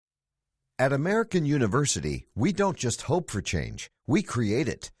At American University, we don't just hope for change, we create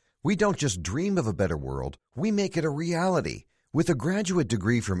it. We don't just dream of a better world, we make it a reality. With a graduate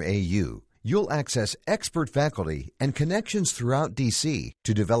degree from AU, you'll access expert faculty and connections throughout DC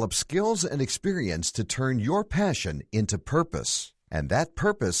to develop skills and experience to turn your passion into purpose. And that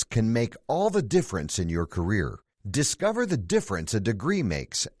purpose can make all the difference in your career. Discover the difference a degree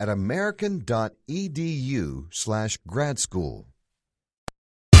makes at american.edu/grad school.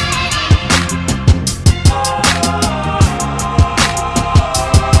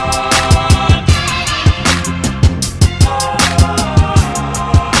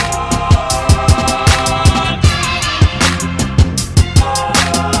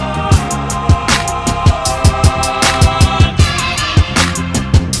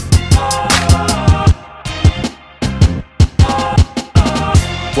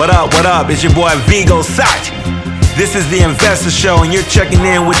 What up, what up? It's your boy Vigo Sachi. This is the Investor Show, and you're checking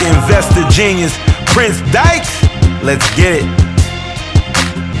in with the investor genius, Prince Dykes. Let's get it.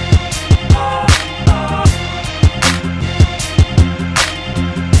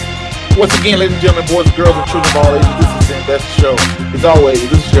 Once again, ladies and gentlemen, boys and girls, and children of all ages, this is the Investor Show. As always,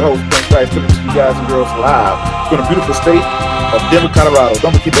 this is your host, Prince Dykes, coming to you guys and girls live from the beautiful state of Denver, Colorado.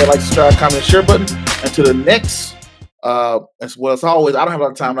 Don't forget that like, subscribe, comment, and share button. And to the next, as well as always, I don't have a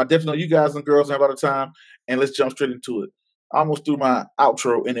lot of time. I definitely know you guys and girls don't have a lot of time. And let's jump straight into it. I almost threw my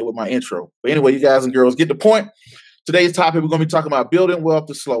outro in it with my intro. But anyway, you guys and girls get the point. Today's topic, we're going to be talking about building wealth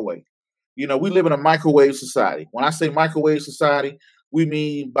the slow way. You know, we live in a microwave society. When I say microwave society, we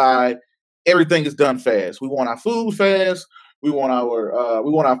mean by everything is done fast. We want our food fast. We want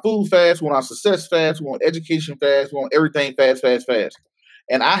our food fast. We want our success fast. We want education fast. We want everything fast, fast, fast.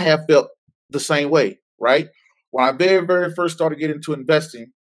 And I have felt the same way, right? When I very, very first started getting into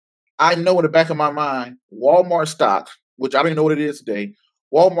investing, I know in the back of my mind, Walmart stock, which I don't even know what it is today,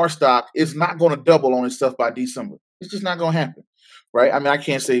 Walmart stock is not going to double on itself by December. It's just not going to happen, right? I mean, I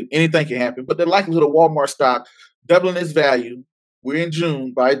can't say anything can happen, but the likelihood of Walmart stock doubling its value, we're in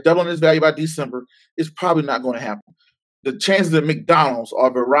June, by doubling its value by December, is probably not going to happen. The chances that McDonald's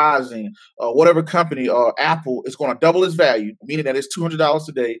or Verizon or whatever company or Apple is going to double its value, meaning that it's $200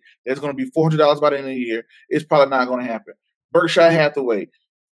 today, it's going to be $400 by the end of the year, it's probably not going to happen. Berkshire Hathaway,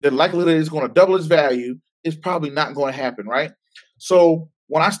 the likelihood that it's going to double its value is probably not going to happen, right? So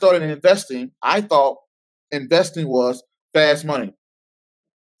when I started investing, I thought investing was fast money.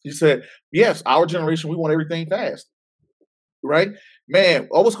 He said, yes, our generation, we want everything fast, right? Man,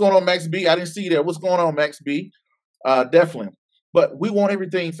 what's going on, Max B? I didn't see that. What's going on, Max B? Definitely. But we want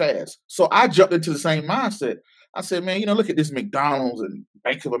everything fast. So I jumped into the same mindset. I said, man, look at this McDonald's and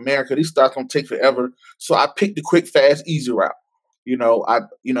Bank of America. These stocks don't take forever. So I picked the quick, fast, easy route. Hey,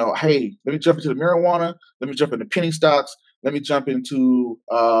 let me jump into the marijuana. Let me jump into penny stocks. Let me jump into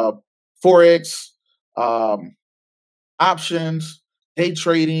Forex, options, day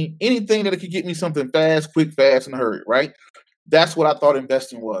trading, anything that could get me something fast, quick, fast, in a hurry, right? That's what I thought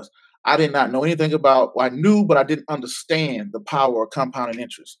investing was. I did not know anything about, I knew, but I didn't understand the power of compounding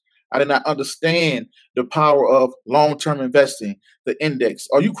interest. I did not understand the power of long-term investing, the index.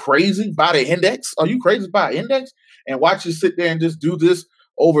 Are you crazy? Buy the index? Are you crazy? Buy index? And watch you sit there and just do this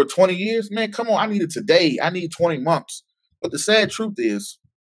over 20 years? Man, come on. I need it today. I need 20 months. But the sad truth is,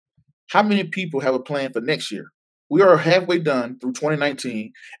 how many people have a plan for next year? We are halfway done through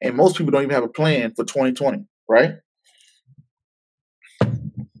 2019, and most people don't even have a plan for 2020, right?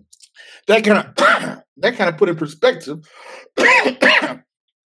 That kind of put in perspective. That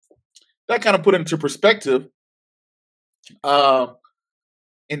kind of put into perspective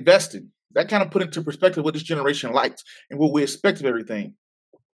investing. That kind of put into perspective what this generation likes and what we expect of everything.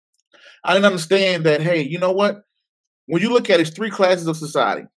 I didn't understand that, hey, you know what? When you look at it, it's three classes of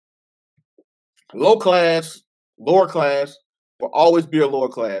society. Low class, lower class, will always be a lower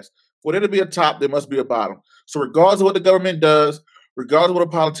class. For there to be a top, there must be a bottom. So regardless of what the government does, regardless of what a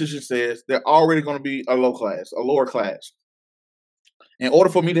politician says, they're already going to be a low class, a lower class. In order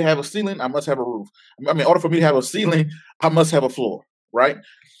for me to have a ceiling, I must have a roof. In order for me to have a ceiling, I must have a floor, right?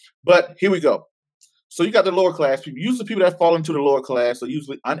 But here we go. So you got the lower class people. Usually people that fall into the lower class are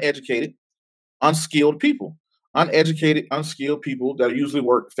usually uneducated, unskilled people. Uneducated, unskilled people that usually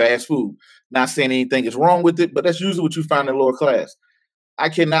work fast food. Not saying anything is wrong with it, but that's usually what you find in the lower class. I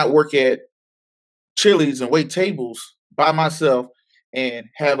cannot work at Chili's and wait tables by myself and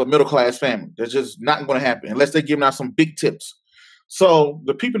have a middle-class family. That's just not going to happen unless they're giving out some big tips. So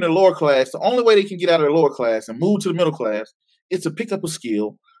the people in the lower class, the only way they can get out of the lower class and move to the middle class is to pick up a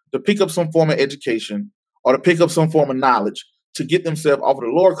skill, to pick up some form of education, or to pick up some form of knowledge to get themselves off of the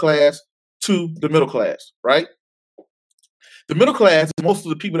lower class to the middle class, right? The middle class is most of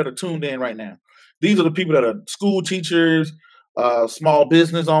the people that are tuned in right now. These are the people that are school teachers, small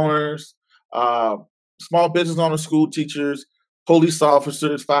business owners, school teachers, police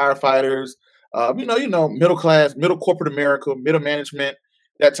officers, firefighters, middle class, middle corporate America, middle management,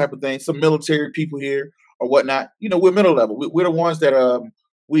 that type of thing. Some military people here or whatnot. We're middle level. We're the ones that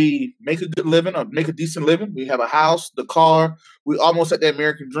we make a good living or make a decent living. We have a house, the car. We almost at the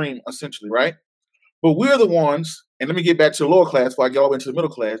American dream, essentially, right? But we're the ones, and let me get back to the lower class before I get all into the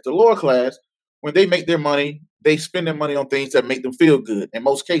middle class. The lower class, when they make their money, they spend their money on things that make them feel good in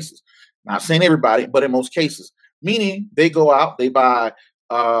most cases. Not saying everybody, but in most cases. Meaning they go out, they buy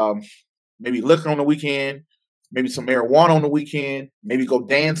maybe liquor on the weekend, maybe some marijuana on the weekend, maybe go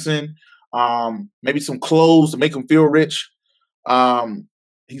dancing, maybe some clothes to make them feel rich.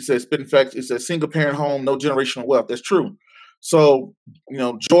 He says, in fact, it's a single parent home, no generational wealth. That's true. So,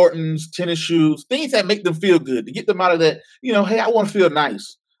 Jordans, tennis shoes, things that make them feel good, to get them out of that, hey, I want to feel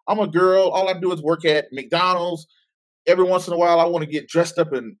nice. I'm a girl. All I do is work at McDonald's. Every once in a while, I want to get dressed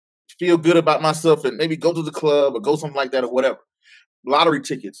up and feel good about myself and maybe go to the club or go something like that or whatever. Lottery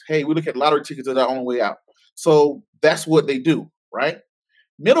tickets. Hey, we look at lottery tickets as our own way out. So that's what they do, right?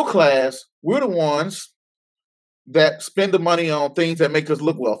 Middle class, we're the ones that spend the money on things that make us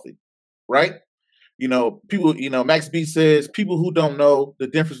look wealthy, right? People, Max B says, people who don't know the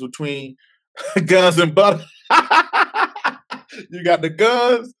difference between guns and butter. You got the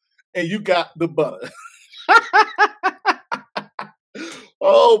guns and you got the butter.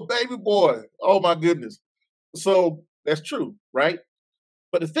 Oh, baby boy. Oh, my goodness. So that's true, right?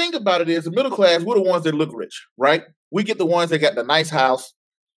 But the thing about it is the middle class, we're the ones that look rich, right? We get the ones that got the nice house.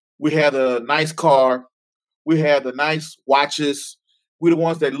 We have the nice car. We have the nice watches. We're the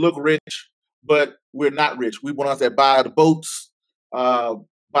ones that look rich, but we're not rich. We're the ones that buy the boats, buy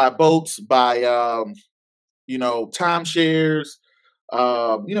timeshares,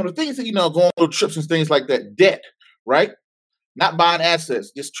 the things that, go on little trips and things like that. Debt, right? Not buying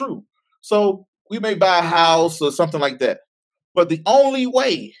assets. It's true. So we may buy a house or something like that. But the only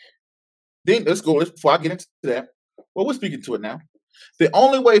way, then before I get into that, well, we're speaking to it now. The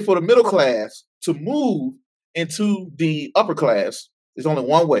only way for the middle class to move into the upper class is only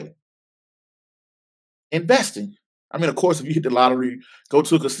one way. Investing. I mean, of course, if you hit the lottery, go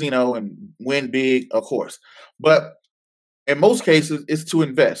to a casino and win big, of course. But in most cases, it's to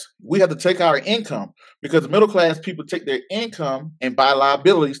invest. We have to take our income because middle class people take their income and buy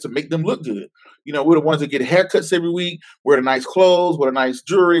liabilities to make them look good. We're the ones that get haircuts every week, wear the nice clothes, wear the nice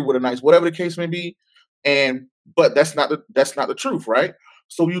jewelry, wear the nice whatever the case may be. But that's not the truth, right?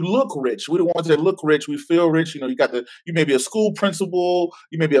 So you look rich. We're the ones that look rich. We feel rich. You may be a school principal.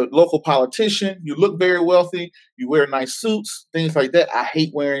 You may be a local politician. You look very wealthy. You wear nice suits, things like that. I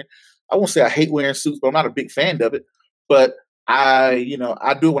won't say I hate wearing suits, but I'm not a big fan of it. But I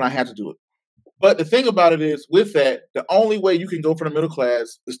do it when I have to do it. But the thing about it is with that, the only way you can go from the middle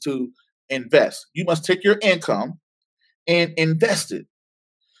class is to invest. You must take your income and invest it.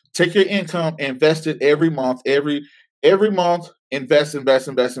 Take your income, invest it every month, every month, invest. And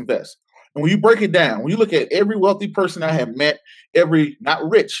when you break it down, when you look at every wealthy person I have met, not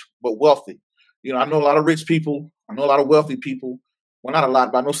rich, but wealthy. I know a lot of rich people. I know a lot of wealthy people. Well, not a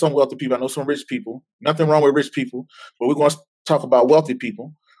lot, but I know some wealthy people. I know some rich people. Nothing wrong with rich people, but we're going to talk about wealthy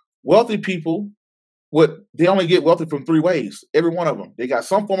people. Wealthy people, they only get wealthy from three ways. Every one of them. They got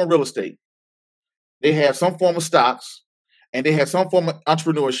some form of real estate. They have some form of stocks, and they have some form of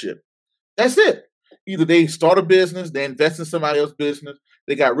entrepreneurship. That's it. Either they start a business, they invest in somebody else's business.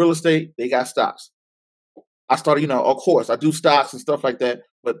 They got real estate. They got stocks. I started, of course, I do stocks and stuff like that,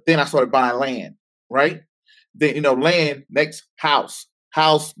 but then I started buying land, right? Then, land, next house,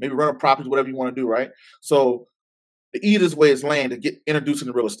 maybe rent a property, whatever you want to do, right? So the easiest way is land to get introduced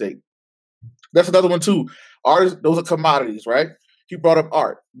into real estate. That's another one too. Artists, those are commodities, right? He brought up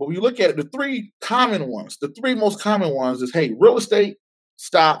art. But when you look at it, the three most common ones is, real estate,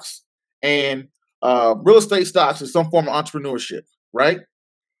 stocks, and real estate stocks is some form of entrepreneurship, right?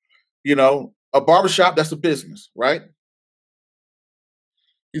 A barbershop, that's a business, right?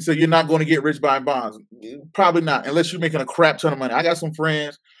 He said, you're not going to get rich buying bonds. Probably not, unless you're making a crap ton of money. I got some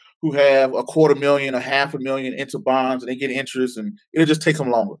friends who have $250,000, $500,000 into bonds, and they get interest, and it'll just take them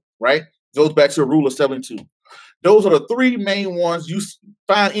longer, right? Goes back to a rule of 72. Those are the three main ones. You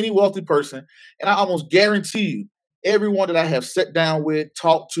find any wealthy person, and I almost guarantee you, everyone that I have sat down with,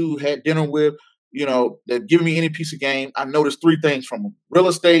 talked to, had dinner with, that give me any piece of game, I noticed three things from them: real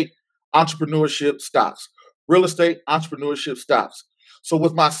estate, entrepreneurship, stocks. Real estate, entrepreneurship, stocks. So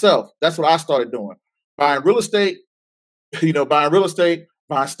with myself, that's what I started doing. Buying real estate,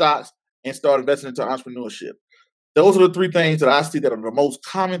 buying stocks, and start investing into entrepreneurship. Those are the three things that I see that are the most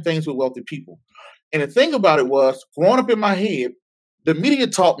common things with wealthy people. And the thing about it was, growing up in my head, the media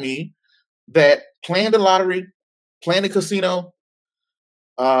taught me that playing the lottery, playing the casino,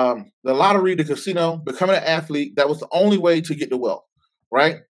 the casino, becoming an athlete, that was the only way to get the wealth,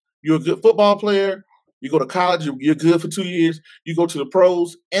 right? You're a good football player. You go to college, you're good for 2 years. You go to the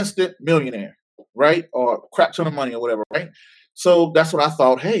pros, instant millionaire, right? Or crap ton of money or whatever, right? So that's what I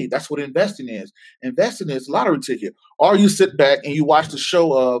thought. Hey, that's what investing is. Investing is lottery ticket. Or you sit back and you watch the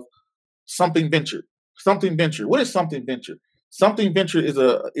show of Something Venture. Something Venture. What is Something Venture? Something Venture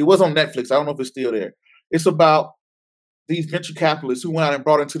it was on Netflix. I don't know if it's still there. It's about these venture capitalists who went out and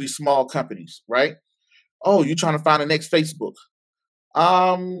brought into these small companies, right? Oh, you're trying to find the next Facebook.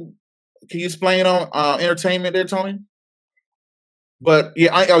 Can you explain on entertainment there, Tony? But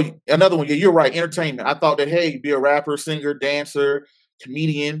yeah, another one. Yeah, you're right. Entertainment. I thought that, hey, be a rapper, singer, dancer,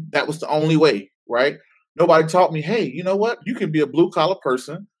 comedian. That was the only way, right? Nobody taught me, hey, you know what? You can be a blue collar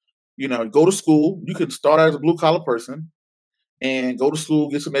person. Go to school. You can start out as a blue collar person and go to school,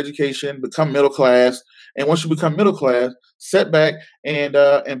 get some education, become middle class. And once you become middle class, set back and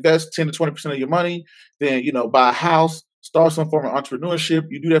invest 10 to 20% of your money. Then, buy a house, start some form of entrepreneurship.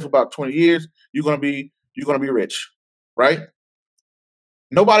 You do that for about 20 years. You're gonna be rich, right?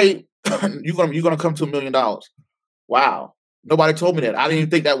 Nobody, you're gonna come to $1 million. Wow. Nobody told me that. I didn't even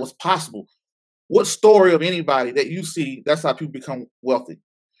think that was possible. What story of anybody that you see, that's how people become wealthy?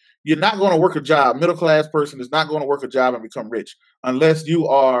 You're not going to work a job. Middle class person is not going to work a job and become rich unless you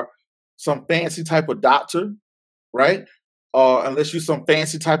are some fancy type of doctor, right? Or unless you're some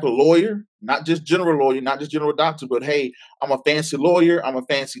fancy type of lawyer, not just general lawyer, not just general doctor, but hey, I'm a fancy lawyer, I'm a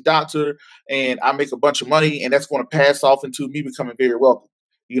fancy doctor, and I make a bunch of money, and that's going to pass off into me becoming very wealthy.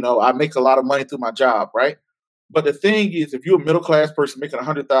 I make a lot of money through my job, right? But the thing is, if you're a middle class person making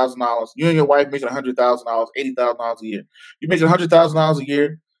 $100,000, you and your wife making $100,000, $80,000 a year, you're making $100,000 a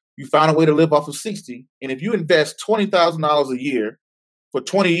year. You find a way to live off of 60. And if you invest $20,000 a year for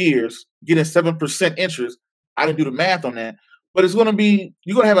 20 years, getting 7% interest, I didn't do the math on that, but you're going to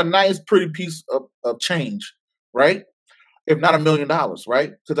have a nice, pretty piece of change, right? If not $1 million,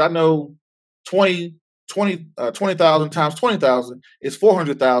 right? Because I know 20,000 times 20,000 is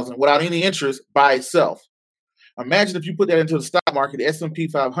 400,000 without any interest by itself. Imagine if you put that into the stock market, the S&P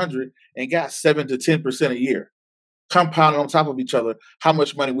 500, and got 7 to 10% a year, compounded on top of each other. How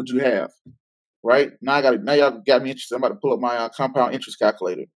much money would you have? Right? Now y'all got me interested. I'm about to pull up my compound interest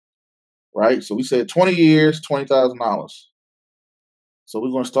calculator. Right? So we said 20 years, $20,000. So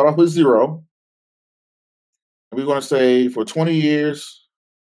we're going to start off with 0. And we're going to say for 20 years,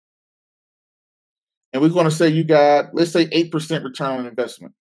 and we're going to say you got, let's say 8% return on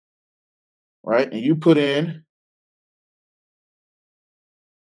investment. Right? And you put in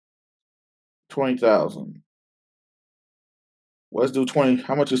 20,000. Let's do 20.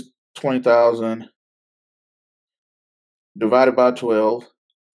 How much is 20,000 divided by 12?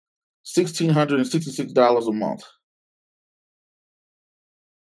 $1,666 a month.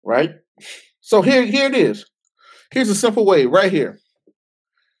 Right? So here it is. Here's a simple way right here.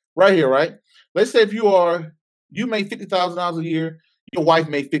 Right here, right? Let's say if you make $50,000 a year, your wife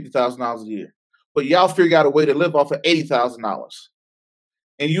made $50,000 a year, but y'all figure out a way to live off of $80,000.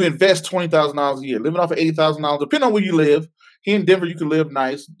 And you invest $20,000 a year, living off of $80,000, depending on where you live. Here in Denver, you can live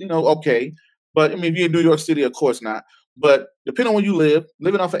nice, okay. But if you're in New York City, of course not. But depending on where you live,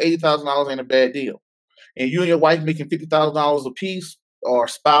 living off of $80,000 ain't a bad deal. And you and your wife making $50,000 a piece, or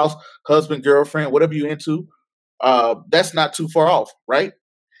spouse, husband, girlfriend, whatever you're into, that's not too far off, right?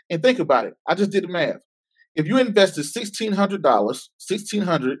 And think about it. I just did the math. If you invested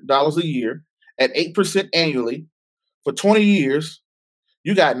 $1,600 a year at 8% annually for 20 years,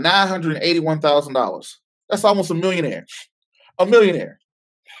 you got $981,000. That's almost a millionaire. A millionaire.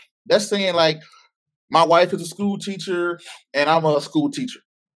 That's saying like my wife is a school teacher and I'm a school teacher.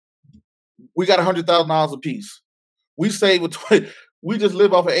 We got $100,000 a piece. We save with 20, we just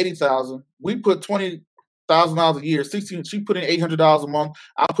live off of 80,000. We put $20,000 a year. 16. She put in $800 a month.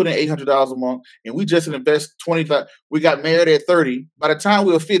 I put in $800 a month, and we just invest 20,000. We got married at 30. By the time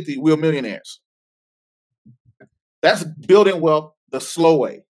we were 50, we were millionaires. That's building wealth the slow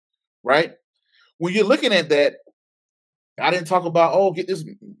way, right? When you're looking at that, I didn't talk about, get this,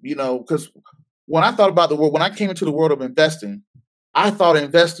 because when I thought about the world, when I came into the world of investing, I thought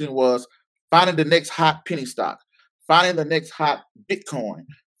investing was finding the next hot penny stock, finding the next hot Bitcoin,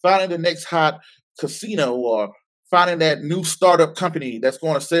 finding the next hot casino, or finding that new startup company that's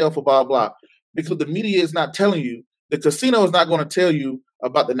going to sell for blah, blah. Because the media is not telling you, the casino is not going to tell you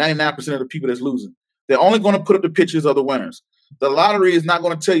about the 99% of the people that's losing. They're only going to put up the pictures of the winners. The lottery is not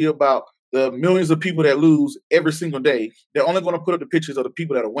going to tell you about the millions of people that lose every single day, they're only going to put up the pictures of the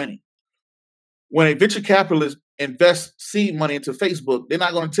people that are winning. When a venture capitalist invests seed money into Facebook, they're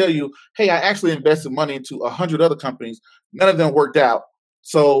not going to tell you, hey, I actually invested money into 100 other companies. None of them worked out.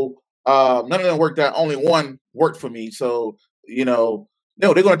 So none of them worked out. Only one worked for me. So, no,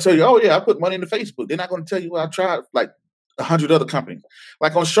 they're going to tell you, oh, yeah, I put money into Facebook. They're not going to tell you, well, I tried like 100 other companies.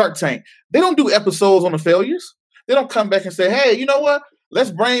 Like on Shark Tank, they don't do episodes on the failures. They don't come back and say, hey, you know what?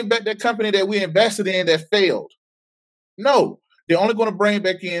 Let's bring back that company that we invested in that failed. No, they're only going to bring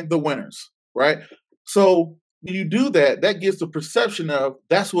back in the winners. Right. So when you do that, that gives the perception of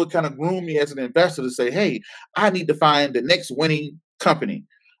that's what kind of groomed me as an investor to say, hey, I need to find the next winning company.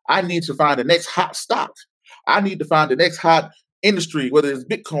 I need to find the next hot stock. I need to find the next hot industry, whether it's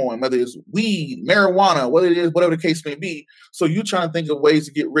Bitcoin, whether it's weed, marijuana, whatever the case may be. So you're trying to think of ways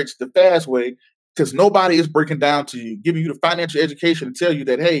to get rich the fast way because nobody is breaking down to you, giving you the financial education to tell you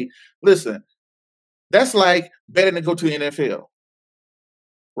that, hey, listen, that's like betting to go to the NFL.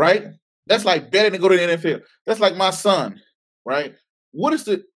 Right? That's like betting to go to the NFL. That's like my son, right?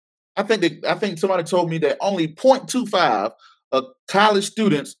 I think somebody told me that only 0.25 of college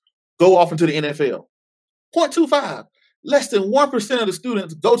students go off into the NFL. 0.25. Less than 1% of the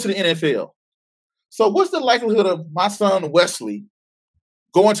students go to the NFL. So what's the likelihood of my son Wesley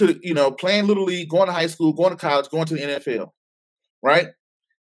going to playing Little League, going to high school, going to college, going to the NFL, right?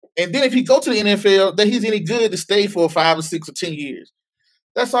 And then if he go to the NFL, then he's any good to stay for 5 or 6 or 10 years.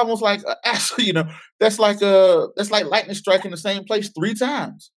 That's almost like that's like lightning striking the same place 3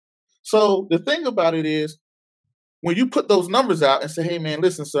 times. So the thing about it is, when you put those numbers out and say, "Hey, man,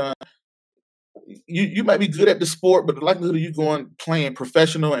 listen, son, you might be good at the sport, but the likelihood of you playing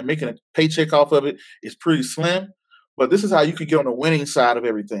professional and making a paycheck off of it is pretty slim. But this is how you could get on the winning side of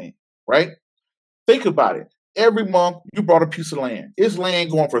everything, right? Think about it. Every month you bought a piece of land. Is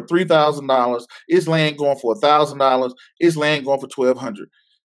land going for $3,000? Is land going for $1,000? Is land going for $1,200?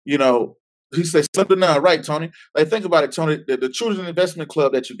 He says something now, right, Tony? Like, think about it, Tony. The Children's Investment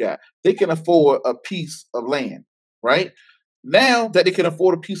Club that you got, they can afford a piece of land, right? Now that they can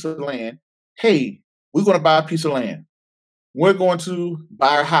afford a piece of land, hey, we're going to buy a piece of land. We're going to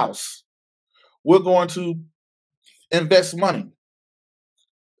buy a house. We're going to invest money.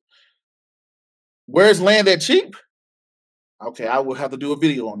 Where's land that cheap? Okay, I will have to do a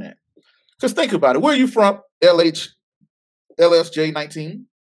video on that. Because think about it. Where are you from, LSJ 19?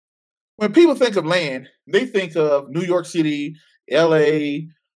 When people think of land, they think of New York City, LA,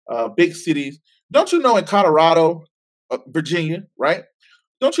 big cities. Don't you know in Colorado, Virginia, right?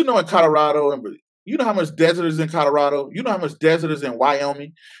 Don't you know in Colorado, and you know how much desert is in Colorado? You know how much desert is in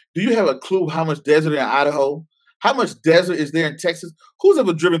Wyoming? Do you have a clue how much desert in Idaho? How much desert is there in Texas? Who's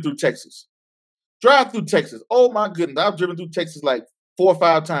ever driven through Texas? Drive through Texas. Oh my goodness, I've driven through Texas like 4 or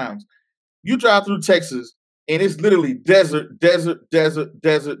 5 times. You drive through Texas, and it's literally desert, desert, desert,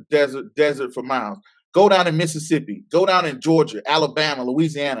 desert, desert, desert for miles. Go down in Mississippi. Go down in Georgia, Alabama,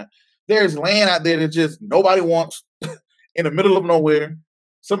 Louisiana. There's land out there that just nobody wants in the middle of nowhere.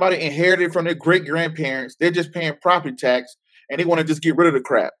 Somebody inherited from their great-grandparents. They're just paying property tax, and they want to just get rid of the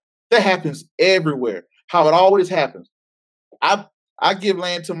crap. That happens everywhere. How it always happens. I give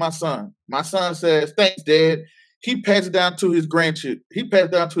land to my son. My son says, thanks, Dad. He passes it down to his grandkids. He passes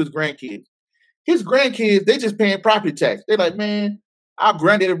it down to his grandkids. His grandkids, they just paying property tax. They're like, man, our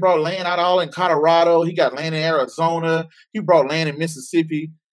granddaddy brought land out all in Colorado. He got land in Arizona. He brought land in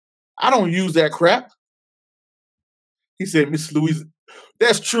Mississippi. I don't use that crap. He said, Miss Louise,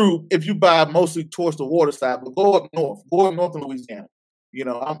 that's true if you buy mostly towards the water side, but go up north. Go up north in Louisiana.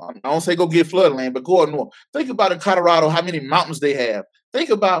 I don't say go get floodland, but go up north. Think about in Colorado how many mountains they have. Think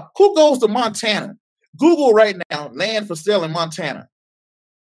about who goes to Montana. Google right now, land for sale in Montana.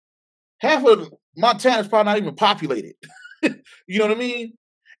 Half of Montana is probably not even populated. You know what I mean?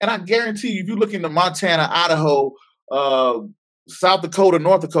 And I guarantee you, if you look into Montana, Idaho, South Dakota,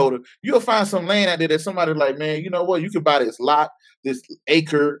 North Dakota, you'll find some land out there that somebody's like, man, you know what? You can buy this lot, this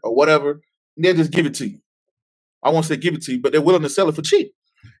acre or whatever, and they'll just give it to you. I won't say give it to you, but they're willing to sell it for cheap.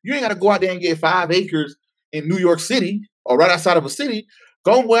 You ain't got to go out there and get 5 acres in New York City or right outside of a city.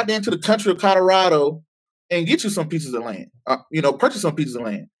 Go out there into the country of Colorado and get you some pieces of land, purchase some pieces of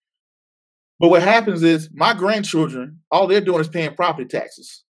land. But what happens is my grandchildren, all they're doing is paying property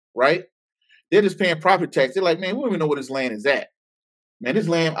taxes, right? They're just paying property tax. They're like, man, we don't even know where this land is at. Man, this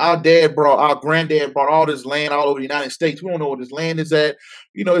land, our granddad brought all this land all over the United States. We don't know where this land is at.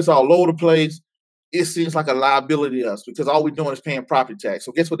 It's all over the place. It seems like a liability to us because all we're doing is paying property tax.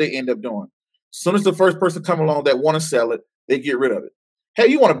 So guess what they end up doing? As soon as the first person come along that want to sell it, they get rid of it. Hey,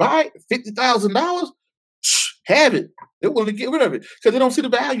 you want to buy it? $50,000? Have it. They're willing to get rid of it because they don't see the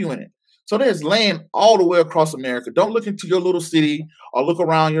value in it. So there's land all the way across America. Don't look into your little city or look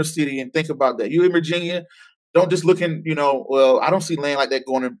around your city and think about that. You in Virginia, don't just look in, well, I don't see land like that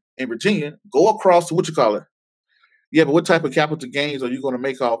going in Virginia. Go across to what you call it. Yeah, but what type of capital gains are you going to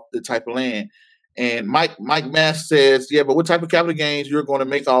make off the type of land? And Mike Mass says, yeah, but what type of capital gains you're going to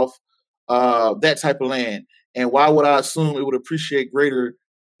make off that type of land? And why would I assume it would appreciate greater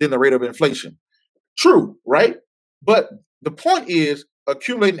than the rate of inflation? True, right? But the point is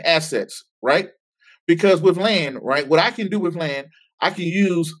accumulating assets, right? Because with land, right, what I can do with land, I can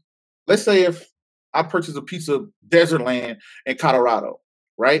use, let's say if I purchase a piece of desert land in Colorado,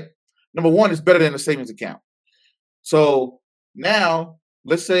 right? Number one, it's better than a savings account. So now,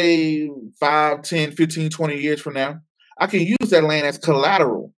 let's say 5, 10, 15, 20 years from now, I can use that land as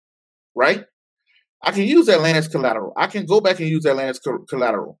collateral, right? I can use that land as collateral. I can go back and use that land as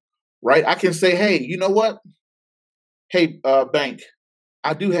collateral, right? I can say, hey, you know what? Hey, bank,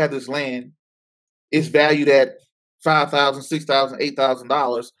 I do have this land. It's valued at $5,000, $6,000,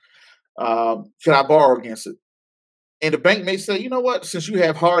 $8,000. Can I borrow against it? And the bank may say, you know what? Since you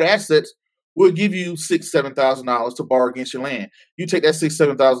have hard assets, we'll give you $6,000, $7,000 to borrow against your land. You take that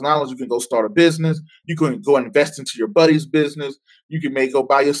 $6,000, $7,000, you can go start a business. You can go invest into your buddy's business. You can go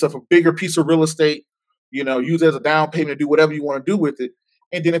buy yourself a bigger piece of real estate, use it as a down payment to do whatever you want to do with it.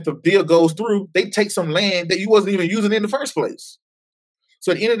 And then if the deal goes through, they take some land that you wasn't even using in the first place.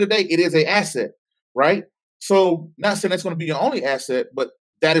 So at the end of the day, it is an asset, right? So not saying that's going to be your only asset, but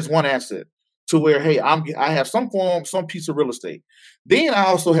that is one asset to where, hey, I have some piece of real estate. Then I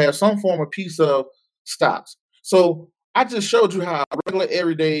also have some form of piece of stocks. So I just showed you how regular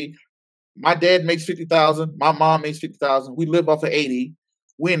everyday, my dad makes $50,000, my mom makes $50,000. We live off of 80.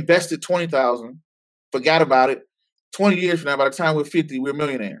 We invested $20,000, forgot about it. 20 years from now, by the time we're 50, we're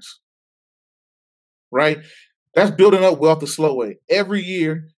millionaires, right? That's building up wealth the slow way. Every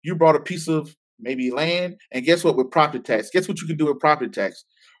year, you brought a piece of maybe land, and guess what? With property tax, guess what you can do with property tax?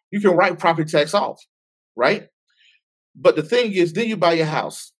 You can write property tax off, right? But the thing is, then you buy your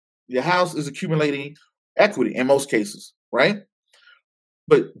house. Your house is accumulating equity in most cases, right?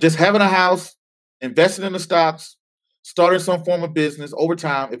 But just having a house, investing in the stocks, starting some form of business over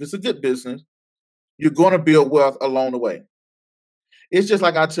time, if it's a good business, you're going to build wealth along the way. It's just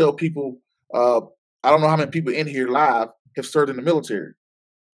like I tell people, I don't know how many people in here live have served in the military.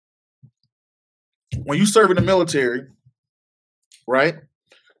 When you serve in the military, right,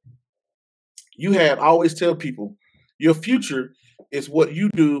 I always tell people, your future is what you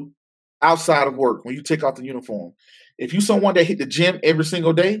do outside of work when you take off the uniform. If you're someone that hit the gym every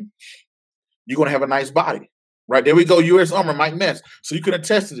single day, you're going to have a nice body, right? There we go, U.S. Army, Mike Mess. So you can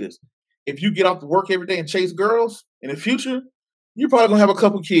attest to this. If you get off to work every day and chase girls in the future, you're probably going to have a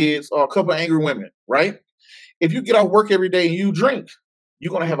couple kids or a couple angry women, right? If you get off work every day and you drink,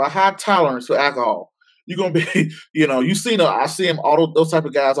 you're going to have a high tolerance for alcohol. You're going to be, I see them, those type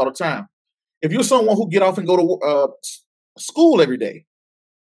of guys all the time. If you're someone who get off and go to school every day,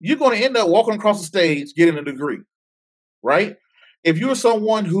 you're going to end up walking across the stage getting a degree, right? If you're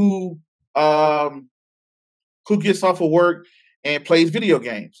someone who gets off of work and plays video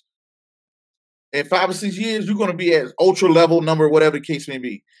games, in 5 or 6 years, you're going to be at ultra level number, whatever the case may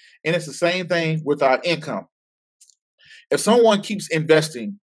be. And it's the same thing with our income. If someone keeps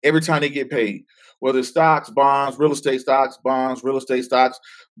investing every time they get paid, whether it's stocks, bonds, real estate, stocks, bonds, real estate, stocks,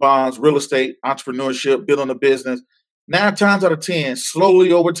 bonds, real estate, entrepreneurship, building a business, 9 times out of 10,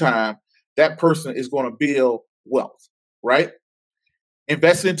 slowly over time, that person is going to build wealth, right?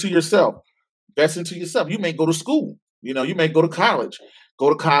 Invest into yourself. Invest into yourself. You may go to school. You may go to college. Go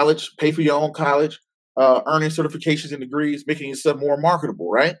to college, pay for your own college, earning certifications and degrees, making yourself more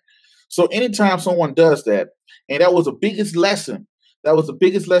marketable, right? So anytime someone does that, and that was the biggest lesson. That was the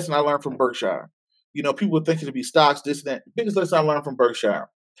biggest lesson I learned from Berkshire. People would think it'd be stocks, this and that. The biggest lesson I learned from Berkshire.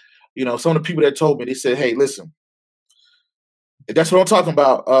 Some of the people that told me, they said, hey, listen, that's what I'm talking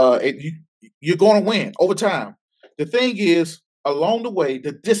about. You're going to win over time. The thing is, along the way,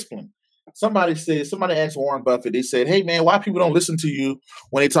 the discipline. Somebody asked Warren Buffett, they said, hey, man, why people don't listen to you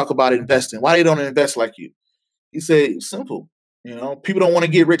when they talk about investing? Why they don't invest like you? He said, simple. People don't want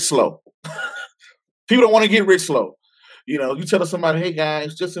to get rich slow. People don't want to get rich slow. You tell somebody, hey,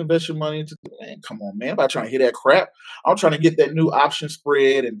 guys, just invest your money into, man, come on, man. I'm not trying to hear that crap. I'm trying to get that new option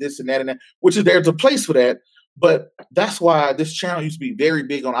spread and this and that, which is there's a place for that. But that's why this channel used to be very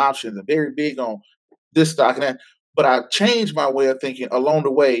big on options and very big on this stock and that. But I changed my way of thinking along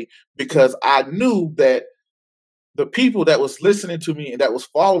the way because I knew that the people that was listening to me and that was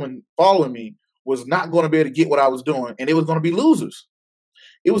following me was not going to be able to get what I was doing, and it was going to be losers.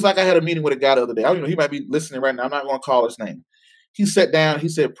 It was like I had a meeting with a guy the other day. He might be listening right now. I'm not going to call his name. He sat down. He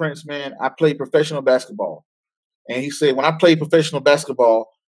said, Prince, man, I played professional basketball. And he said, when I played professional basketball,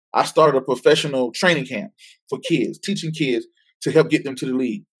 I started a professional training camp for kids, teaching kids to help get them to the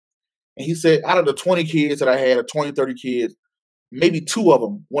league. And he said, out of the 20 kids that I had, or 20, 30 kids, maybe 2 of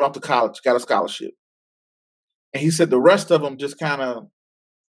them went off to college, got a scholarship. And he said the rest of them just kind of,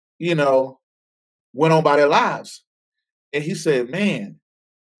 went on by their lives. And he said, man,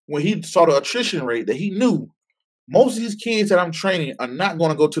 when he saw the attrition rate, that he knew most of these kids that I'm training are not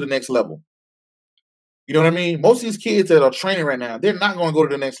going to go to the next level. You know what I mean? Most of these kids that are training right now, they're not going to go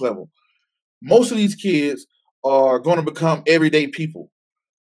to the next level. Most of these kids are going to become everyday people.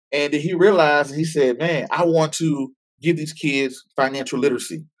 And he realized, and he said, man, I want to give these kids financial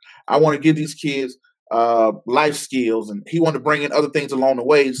literacy. I want to give these kids life skills. And he wanted to bring in other things along the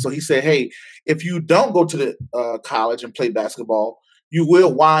way. So he said, hey, if you don't go to the college and play basketball, you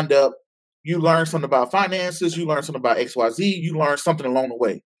will wind up, you learn something about finances, you learn something about XYZ, you learn something along the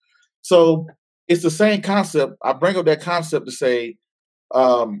way. So it's the same concept. I bring up that concept to say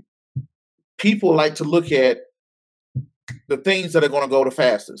people like to look at the things that are going to go the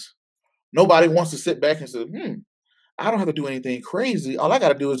fastest. Nobody wants to sit back and say, I don't have to do anything crazy. All I got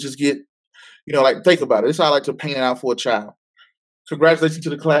to do is just get, think about it. This is how I like to paint it out for a child. Congratulations to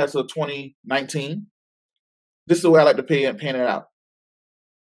the class of 2019. This is the way I like to paint it out.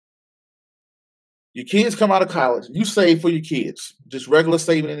 Your kids come out of college. You save for your kids. Just regular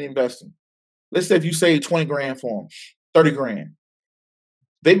saving and investing. Let's say if you save 20 grand for them, 30 grand.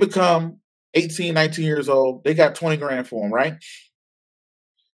 They become 18, 19 years old. They got 20 grand for them, right?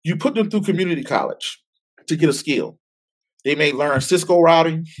 You put them through community college to get a skill. They may learn Cisco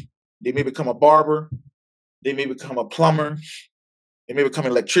routing. They may become a barber. They may become a plumber. They may become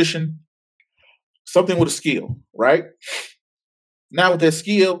an electrician. Something with a skill, right? Now with that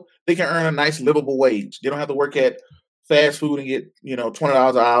skill, they can earn a nice livable wage. They don't have to work at fast food and get, $20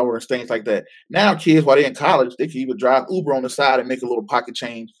 an hour and things like that. Now kids, while they're in college, they can even drive Uber on the side and make a little pocket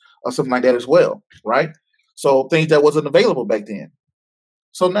change or something like that as well, right? So things that wasn't available back then.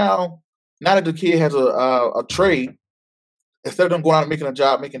 So now that the kid has a trade, instead of them going out and making a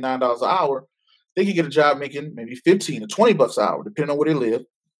job making $9 an hour, they can get a job making maybe $15 or $20 an hour, depending on where they live.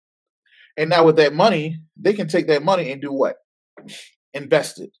 And now with that money, they can take that money and do what?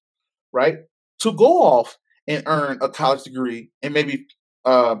 Invest it, right? To go off and earn a college degree and maybe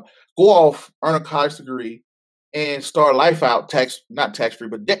go off, earn a college degree and start life out not tax-free,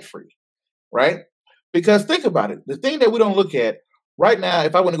 but debt-free, right? Because think about it. The thing that we don't look at right now,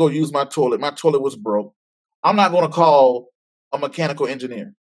 if I want to go use my toilet was broke. I'm not going to call a mechanical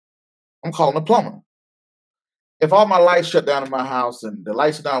engineer. I'm calling a plumber. If all my lights shut down in my house and the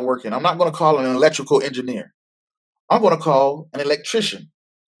lights are not working, I'm not going to call an electrical engineer. I'm going to call an electrician,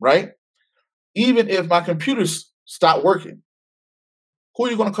 right? Even if my computers stop working, who are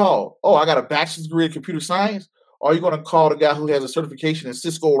you going to call? Oh, I got a bachelor's degree in computer science? Or are you going to call the guy who has a certification in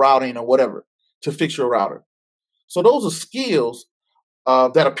Cisco routing or whatever to fix your router? So those are skills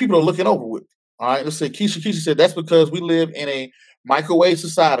that people are looking over with. All right, let's say Keisha said that's because we live in a microwave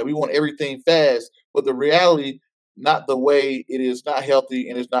society. We want everything fast, but the reality, not the way it is, not healthy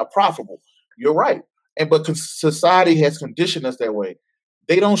and it's not profitable. You're right. But society has conditioned us that way.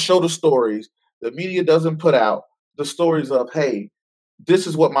 They don't show the stories. The media doesn't put out the stories of, hey, this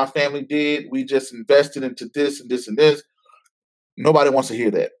is what my family did. We just invested into this and this and this. Nobody wants to hear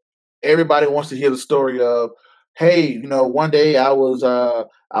that. Everybody wants to hear the story of, hey, one day I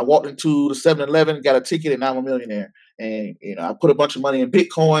walked into the 7-Eleven, got a ticket, and now I'm a millionaire. And, I put a bunch of money in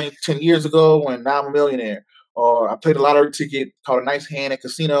Bitcoin 10 years ago, and now I'm a millionaire. Or I played a lottery ticket, caught a nice hand at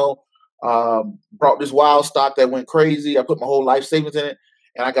casino, brought this wild stock that went crazy. I put my whole life savings in it,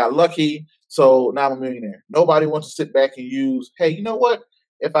 and I got lucky. So now I'm a millionaire. Nobody wants to sit back and use, hey, you know what?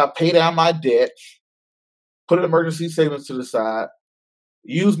 If I pay down my debt, put an emergency savings to the side,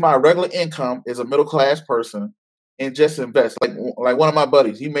 use my regular income as a middle-class person, and just invest. Like one of my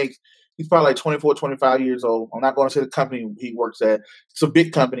buddies, he's probably like 24, 25 years old. I'm not going to say the company he works at. It's a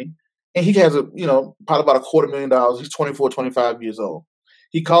big company. And he has probably about $250,000. He's 24, 25 years old.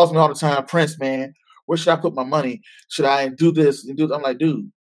 He calls me all the time, Prince, man, where should I put my money? Should I do this and do that? I'm like,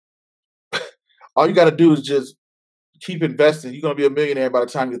 dude, all you got to do is just keep investing. You're going to be a millionaire by the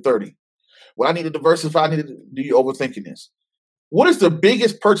time you're 30. What I need to diversify, do you overthinking this? What is the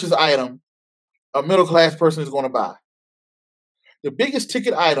biggest purchase item a middle-class person is going to buy? The biggest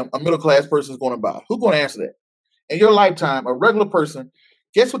ticket item a middle-class person is going to buy. Who's going to answer that? In your lifetime, a regular person,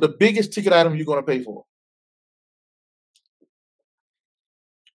 guess what the biggest ticket item you're going to pay for?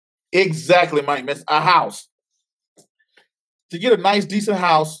 Exactly, Mike. A house. To get a nice, decent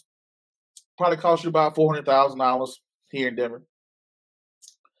house, probably cost you about $400,000 here in Denver.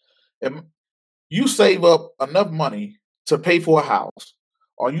 If you save up enough money to pay for a house,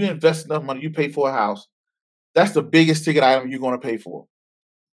 or you invest enough money, you pay for a house, that's the biggest ticket item you're going to pay for.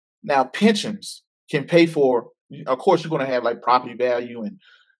 Now, pensions can pay for, of course, you're going to have like property value and,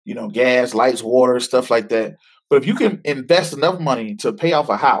 gas, lights, water, stuff like that. But if you can invest enough money to pay off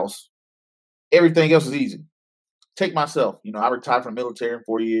a house, everything else is easy. Take myself, I retired from the military in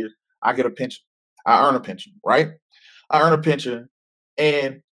 4 years. I get a pension. I earn a pension, right? I earn a pension.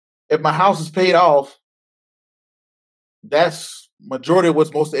 And if my house is paid off, that's majority of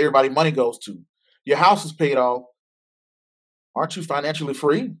what most of everybody's money goes to. Your house is paid off. Aren't you financially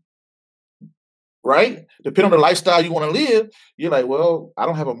free? Right? Depending on the lifestyle you want to live, you're like, well, I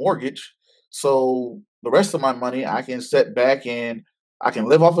don't have a mortgage. So the rest of my money I can set back and I can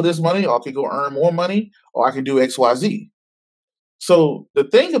live off of this money, or I can go earn more money, or I can do XYZ. So the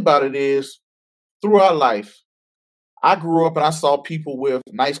thing about it is, throughout life, I grew up and I saw people with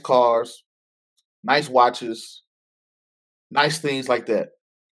nice cars, nice watches, nice things like that.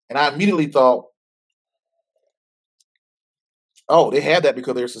 And I immediately thought, oh, they had that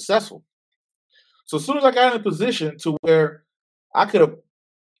because they're successful. So as soon as I got in a position to where I could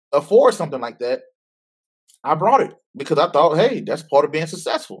afford something like that, I brought it because I thought, hey, that's part of being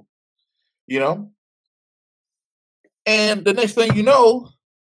successful, And the next thing you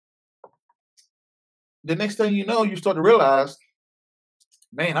know, you start to realize,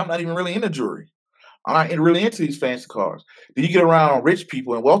 man, I'm not even really into jewelry. I'm not really into these fancy cars. Then you get around rich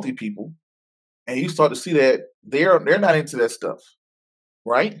people and wealthy people, and you start to see that they're not into that stuff,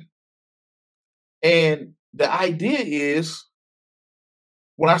 right? And the idea is,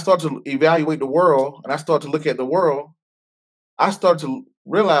 when I start to evaluate the world and I start to look at the world, I start to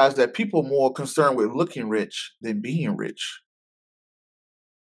realize that people are more concerned with looking rich than being rich.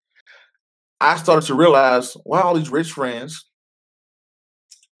 I started to realize, wow, all these rich friends,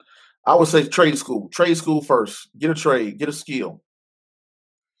 I would say trade school first, get a trade, get a skill.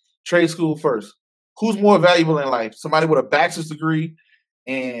 Trade school first. Who's more valuable in life? Somebody with a bachelor's degree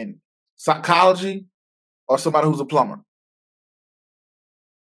in psychology, or somebody who's a plumber?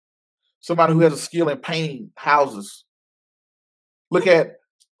 Somebody who has a skill in painting houses. Look at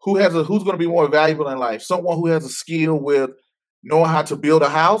who's going to be more valuable in life. Someone who has a skill with knowing how to build a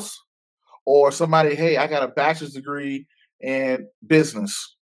house, or somebody, hey, I got a bachelor's degree in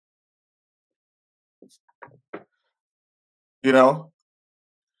business.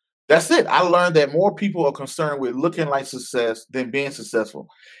 That's it. I learned that more people are concerned with looking like success than being successful.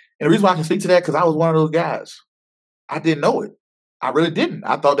 And the reason why I can speak to that, because I was one of those guys. I didn't know it. I really didn't.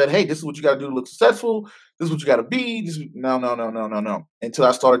 I thought that, hey, this is what you got to do to look successful. This is what you got to be. No. Until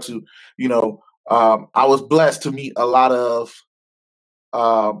I started to, I was blessed to meet a lot of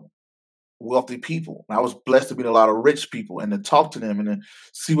wealthy people. I was blessed to meet a lot of rich people and to talk to them and to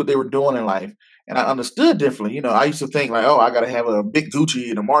see what they were doing in life. And I understood differently. I used to think like, oh, I got to have a big Gucci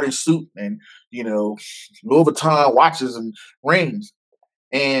and a Marty suit and, Louis Vuitton watches and rings.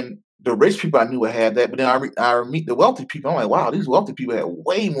 And the rich people I knew had that, but then I meet the wealthy people. I'm like, wow, these wealthy people have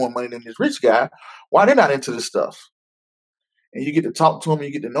way more money than this rich guy. Why they're not into this stuff? And you get to talk to them, and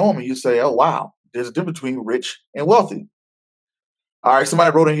you get to know them, and you say, oh, wow, there's a difference between rich and wealthy. All right,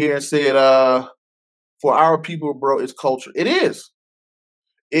 somebody wrote in here and said, for our people, bro, it's culture. It is.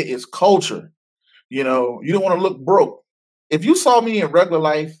 It is culture. You don't want to look broke. If you saw me in regular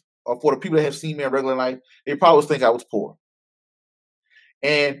life, or for the people that have seen me in regular life, they probably think I was poor.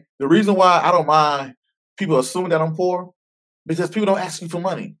 And the reason why I don't mind people assuming that I'm poor, because people don't ask you for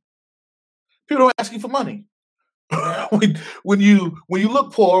money. People don't ask you for money. when you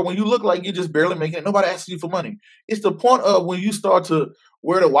look poor, when you look like you're just barely making it, nobody asks you for money. It's the point of when you start to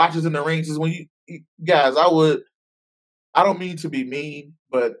wear the watches and the rings is when you guys, I don't mean to be mean,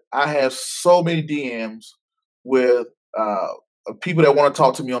 but I have so many DMs with people that want to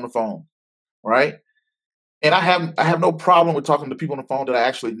talk to me on the phone, right? And I have no problem with talking to people on the phone that I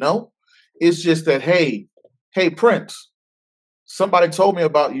actually know. It's just that, hey, Prince, somebody told me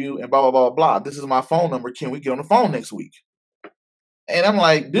about you and blah, blah, blah, blah. This is my phone number. Can we get on the phone next week? And I'm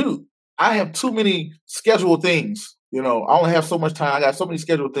like, dude, I have too many scheduled things. I only have so much time. I got so many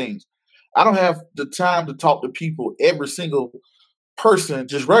scheduled things. I don't have the time to talk to people, every single person,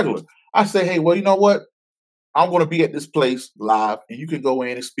 just regular. I say, hey, well, you know what? I'm going to be at this place live, and you can go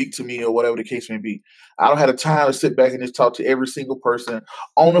in and speak to me or whatever the case may be. I don't have the time to sit back and just talk to every single person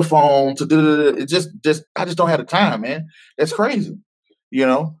on the phone. It I just don't have the time, man. That's crazy.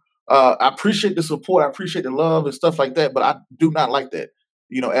 I appreciate the support. I appreciate the love and stuff like that, but I do not like that,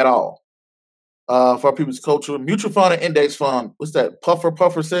 at all. For our people's culture, mutual fund and index fund. What's that?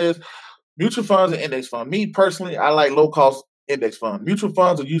 Puffer says mutual funds and index fund. Me personally, I like low cost index fund. Mutual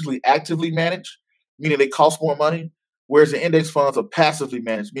funds are usually actively managed, meaning they cost more money, whereas the index funds are passively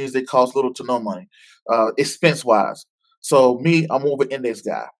managed, means they cost little to no money, expense-wise. So me, I'm more of an index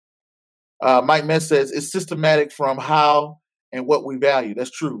guy. Mike Metz says it's systematic from how and what we value.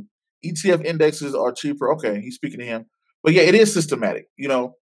 That's true. ETF indexes are cheaper. Okay, he's speaking to him. But yeah, it is systematic.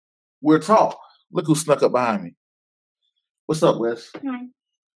 We're tall. Look who snuck up behind me. What's up, Wes? Hi.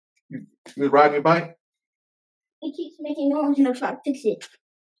 You riding your bike? It keeps making noise and I'm trying to fix it.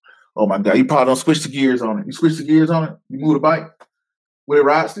 Oh my God, you probably don't switch the gears on it. You switch the gears on it? You move the bike? Will it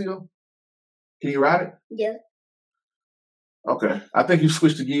ride still? Can you ride it? Yeah. Okay. I think you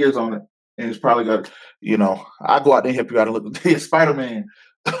switched the gears on it. And it's probably got, I'll go out there and help you out and look at Spider-Man.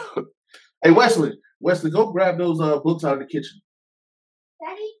 Hey, Wesley, go grab those books out of the kitchen.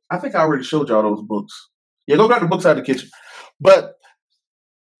 Daddy? I think I already showed y'all those books. Yeah, go grab the books out of the kitchen. But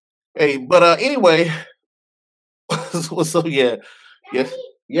anyway, so yeah. Daddy?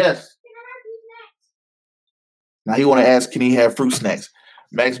 Yes. Can I have fruit snacks? Now he want to ask, can he have fruit snacks?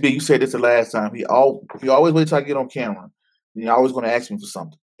 Max B, you said this the last time. He always wait till I get on camera. And you're always going to ask me for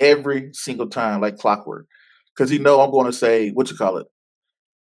something. Every single time, like clockwork. Because he know I'm going to say, what you call it?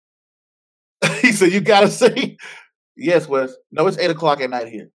 He said, you got to say, yes, Wes. No, it's 8 o'clock at night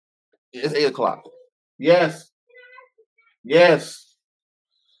here. It's 8 o'clock. Yes. Yes.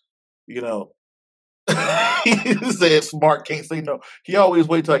 He said smart, can't say no. He always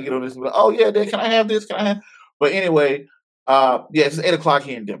wait till I get on this. Like, oh, yeah, Dad, can I have this? Can I have? But anyway, it's 8 o'clock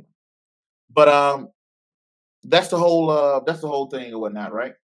here in Denver. But that's the whole thing or whatnot,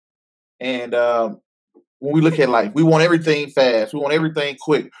 right? And when we look at life, we want everything fast. We want everything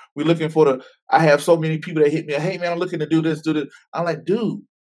quick. We're looking for I have so many people that hit me. Hey, man, I'm looking to do this, do this. I'm like, dude,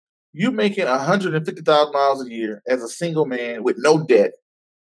 you making $150,000 a year as a single man with no debt.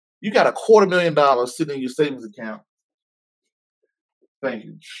 You got $250,000 sitting in your savings account. Thank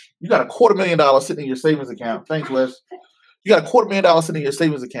you. You got $250,000 sitting in your savings account. Thanks, Wes. You got $250,000 sitting in your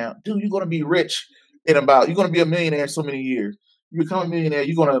savings account. Dude, you're going to be rich you're going to be a millionaire in so many years. You become a millionaire,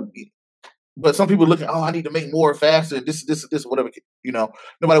 you're going to be. But some people looking, I need to make more faster. This, whatever.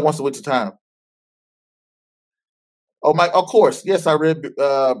 Nobody wants to waste time. Oh, Mike, of course. Yes, I read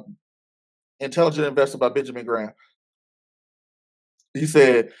Intelligent Investor by Benjamin Graham. He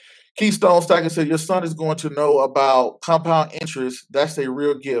said, Keystone Stacker said, your son is going to know about compound interest. That's a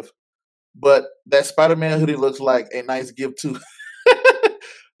real gift. But that Spider-Man hoodie looks like a nice gift, too.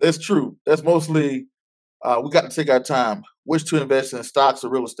 That's true. That's mostly, we got to take our time. Which to invest in, stocks or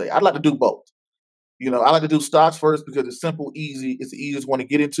real estate? I'd like to do both. I like to do stocks first because it's simple, easy. It's the easiest one to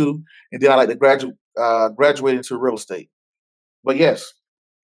get into. And then I like to graduate into real estate. But yes,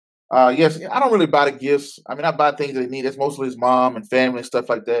 I don't really buy the gifts. I mean, I buy things that they need. That's mostly his mom and family and stuff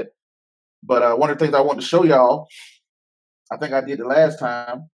like that. But one of the things I want to show y'all, I think I did the last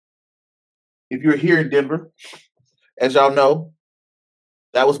time. If you're here in Denver, as y'all know,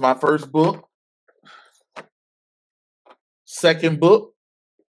 that was my first book. Second book.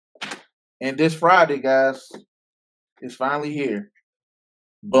 And this Friday, guys, it's finally here.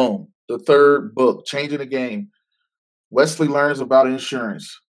 Boom. The third book, Changing the Game. Wesley Learns About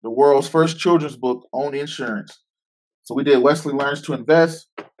Insurance. The world's first children's book on insurance. So we did Wesley Learns to Invest.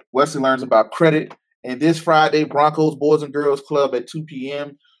 Wesley Learns About Credit. And this Friday, Broncos Boys and Girls Club at 2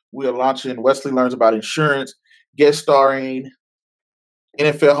 p.m., we are launching Wesley Learns About Insurance, guest starring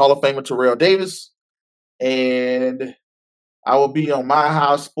NFL Hall of Famer Terrell Davis. And I will be on My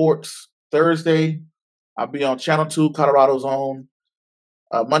House Sports Thursday. I'll be on Channel 2, Colorado's own,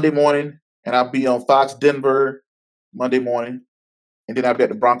 Monday morning. And I'll be on Fox Denver Monday morning. And then I'll be at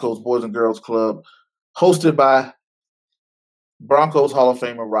the Broncos Boys and Girls Club, hosted by Broncos Hall of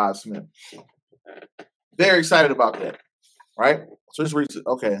Famer Rod Smith. Very excited about that, right? So just read it.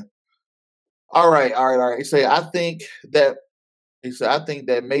 Okay. All right. He said, I think that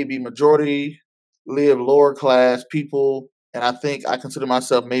maybe majority live lower class people, and I think I consider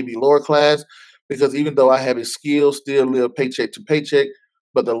myself maybe lower class because even though I have a skill, still live paycheck to paycheck,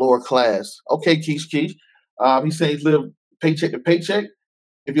 but the lower class. Okay, Keish. He said he live paycheck to paycheck.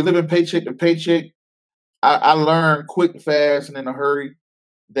 If you live in paycheck to paycheck, I learned quick and fast and in a hurry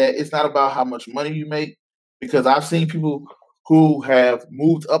that it's not about how much money you make, because I've seen people who have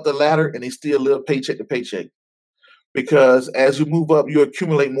moved up the ladder and they still live paycheck to paycheck. Because as you move up, you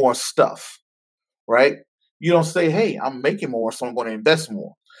accumulate more stuff, right? You don't say, hey, I'm making more, so I'm going to invest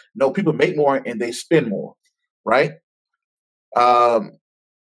more. No, people make more and they spend more, right? Let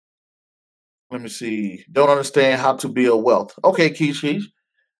me see. Don't understand how to build wealth. Okay, Keish.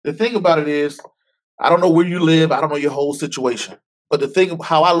 The thing about it is, I don't know where you live. I don't know your whole situation. But the thing,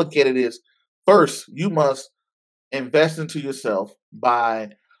 how I look at it is, first, you must invest into yourself by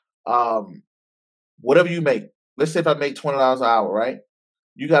whatever you make. Let's say if I make $20 an hour, right?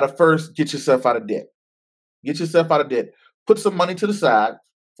 You got to first get yourself out of debt. Get yourself out of debt. Put some money to the side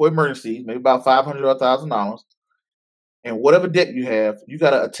for emergencies, maybe about $500 or $1,000. And whatever debt you have, you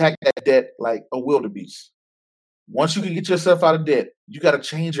got to attack that debt like a wildebeest. Once you can get yourself out of debt, you got to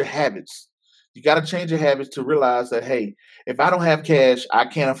change your habits. You got to change your habits to realize that, hey, if I don't have cash, I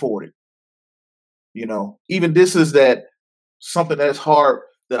can't afford it. Even this is that something that's hard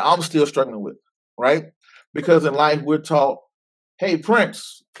that I'm still struggling with, right? Because in life, we're taught, hey,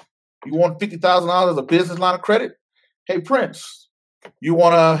 Prince, you want $50,000 as a business line of credit? Hey, Prince, you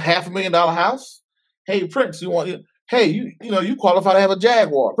want a $500,000 house? Hey, Prince, you qualify to have a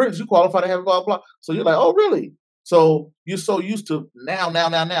Jaguar. Prince, you qualify to have a blah, blah. So you're like, oh, really? So you're so used to now.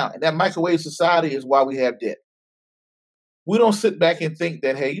 And that microwave society is why we have debt. We don't sit back and think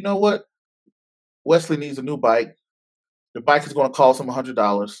that, hey, you know what? Wesley needs a new bike. The bike is going to cost him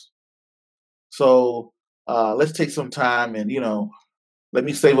 $100. So let's take some time and, let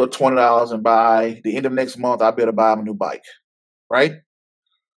me save up $20 and by the end of next month, I better buy him a new bike, right?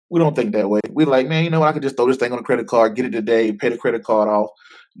 We don't think that way. We're like, man, you know what? I could just throw this thing on a credit card, get it today, pay the credit card off.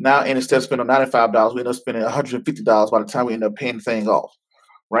 Now, and instead of spending $95, we end up spending $150 by the time we end up paying the thing off,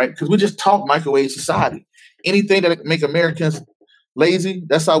 right? Because we just talk microwave society. Anything that make Americans lazy,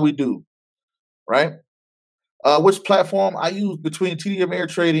 that's how we do, right? Which platform I use between TD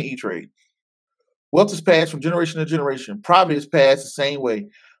Ameritrade and E-Trade. Wealth is passed from generation to generation. Profit is passed the same way.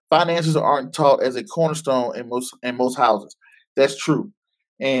 Finances aren't taught as a cornerstone in most houses. That's true.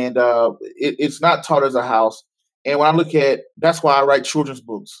 And it's not taught as a house. And when I look at, that's why I write children's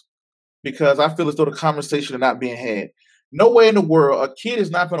books, because I feel as though the conversation is not being had. No way in the world, a kid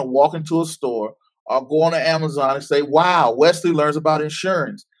is not going to walk into a store or go on to Amazon and say, wow, Wesley learns about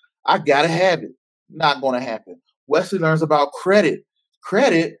insurance. I got to have it. Not going to happen. Wesley learns about credit.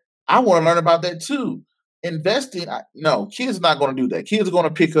 Credit, I want to learn about that too. Investing, no, kids are not going to do that. Kids are going to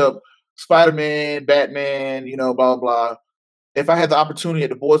pick up Spider-Man, Batman, blah, blah. If I had the opportunity at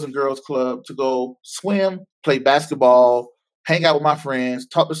the Boys and Girls Club to go swim, play basketball, hang out with my friends,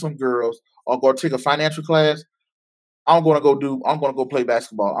 talk to some girls, or go take a financial class, I'm going to go play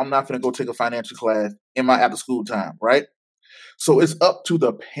basketball. I'm not going to go take a financial class in my after school time, right? So it's up to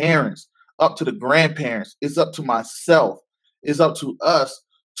the parents, up to the grandparents. It's up to myself. It's up to us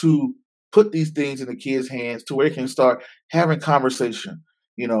to put these things in the kids' hands to where they can start having conversation.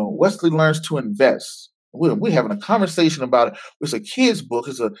 Wesley learns to invest. We're having a conversation about it. It's a kid's book.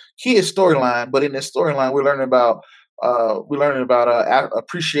 It's a kid's storyline, but in this storyline, we're learning about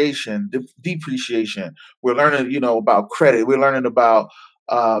appreciation, depreciation. We're learning, about credit. We're learning about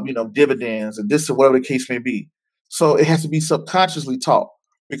dividends and this or whatever the case may be. So it has to be subconsciously taught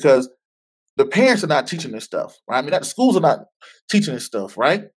because the parents are not teaching this stuff, right? I mean, the schools are not teaching this stuff,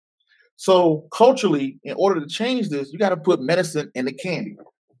 right? So culturally, in order to change this, you got to put medicine in the candy.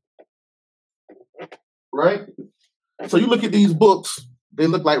 Right? So you look at these books, they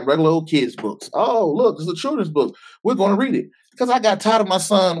look like regular old kids' books. Oh, look, it's a children's book. We're going to read it. Because I got tired of my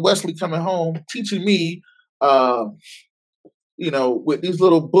son, Wesley, coming home, teaching me, with these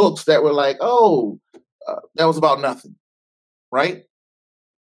little books that were like, that was about nothing. Right?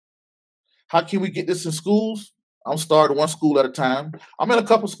 How can we get this in schools? I'm starting one school at a time. I'm in a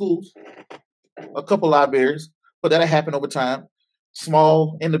couple schools, a couple libraries, but that'll happen over time.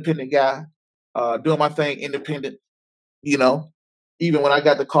 Small, independent guy. Doing my thing independent, even when I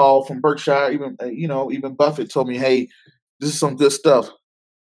got the call from Berkshire, even Buffett told me, hey, this is some good stuff,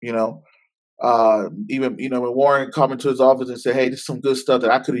 even, when Warren called me to his office and said, hey, this is some good stuff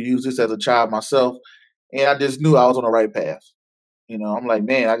that I could have used this as a child myself. And I just knew I was on the right path. I'm like,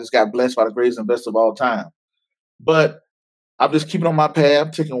 man, I just got blessed by the greatest investor of all time. But I'm just keeping on my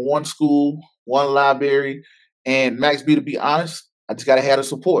path, taking one school, one library, and Max B, to be honest, I just got to have the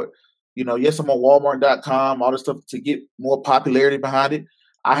support. Yes, I'm on Walmart.com, all this stuff to get more popularity behind it.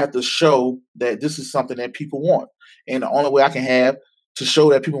 I have to show that this is something that people want. And the only way I can have to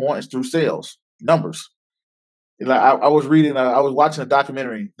show that people want is through sales, numbers. I was watching a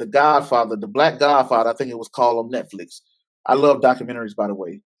documentary, The Godfather, The Black Godfather, I think it was called on Netflix. I love documentaries, by the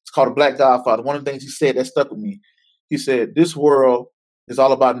way. It's called The Black Godfather. One of the things he said that stuck with me, he said, this world is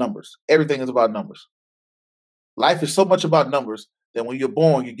all about numbers. Everything is about numbers. Life is so much about numbers that when you're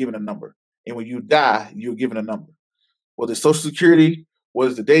born, you're given a number. And when you die, you're given a number. Whether it's Social Security, whether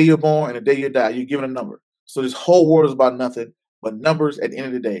it's the day you're born and the day you die, you're given a number. So this whole world is about nothing but numbers at the end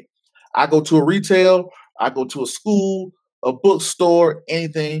of the day. I go to a retail, I go to a school, a bookstore,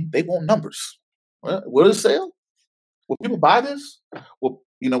 anything, they want numbers. Well, will it sell? Will people buy this? Will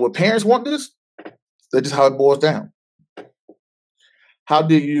parents want this? That's just how it boils down. How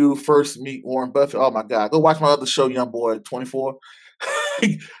did you first meet Warren Buffett? Oh my God. Go watch my other show, Young Boy 24.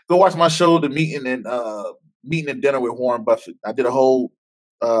 Go watch my show, The Meeting and Dinner with Warren Buffett. I did a whole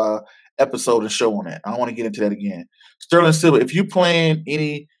episode and show on that. I don't want to get into that again. Sterling Silver, if you plan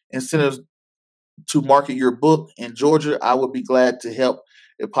any incentives to market your book in Georgia, I would be glad to help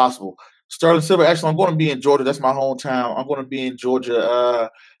if possible. Sterling Silver, actually, I'm going to be in Georgia. That's my hometown. I'm going to be in Georgia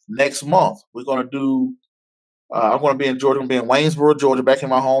next month. I'm going to be in Georgia. I'm going to be in Waynesboro, Georgia, back in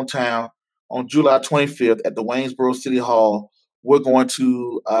my hometown on July 25th at the Waynesboro City Hall. We're going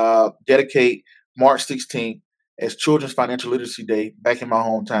to dedicate March 16th as Children's Financial Literacy Day back in my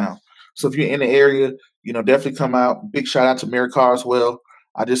hometown. So if you're in the area, definitely come out. Big shout out to Mayor Carr as well.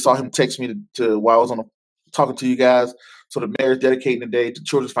 I just saw him text me to while I was talking to you guys. So the mayor is dedicating the day to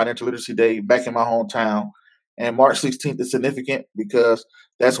Children's Financial Literacy Day back in my hometown. And March 16th is significant because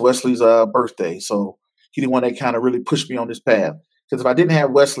that's Wesley's birthday. So he's the one that kind of really pushed me on this path. Because if I didn't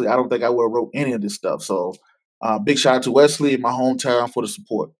have Wesley, I don't think I would have wrote any of this stuff. So big shout out to Wesley in my hometown for the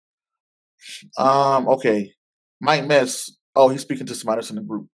support. Okay. Mike Mess. Oh, he's speaking to somebody else in the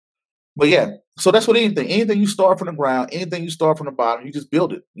group. But yeah, so that's what anything you start from the ground, anything you start from the bottom, you just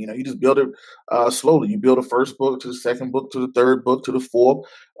build it. You just build it slowly. You build the first book to the second book to the third book to the fourth.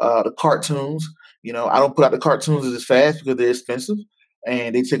 The cartoons, I don't put out the cartoons as fast because they're expensive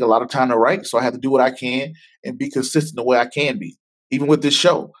and they take a lot of time to write. So I have to do what I can and be consistent the way I can be. Even with this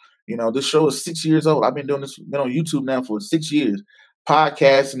show, this show is 6 years old. I've been doing this, been on YouTube now for 6 years,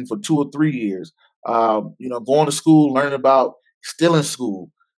 podcasting for 2 or 3 years. Going to school, learning about still in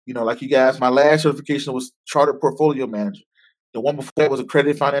school. Like you guys, my last certification was Chartered Portfolio Manager. The one before that was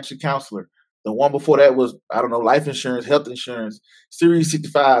Accredited Financial Counselor. The one before that was, life insurance, health insurance, Series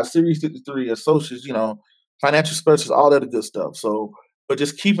 65, Series 53, associates, financial specialists, all that good stuff. So, but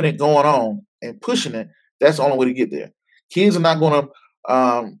just keeping it going on and pushing it, that's the only way to get there. Kids are not going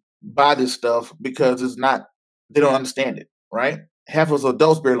to buy this stuff because they don't understand it, right? Half of us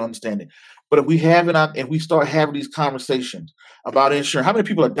adults barely understand it. But if we start having these conversations about insurance, how many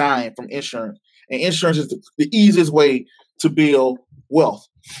people are dying from insurance? And insurance is the easiest way to build wealth.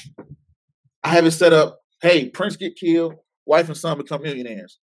 I have it set up, hey, Prince get killed, wife and son become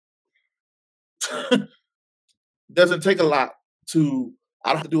millionaires. Doesn't take a lot I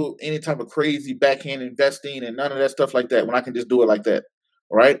don't have to do any type of crazy backhand investing and none of that stuff like that when I can just do it like that,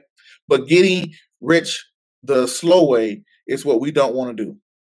 right? But getting rich the slow way is what we don't want to do,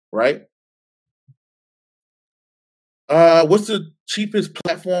 right? What's the cheapest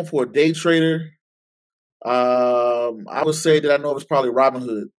platform for a day trader? I would say that I know it's probably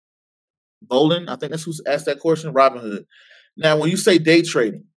Robinhood. Bolden, I think that's who's asked that question, Robinhood. Now, when you say day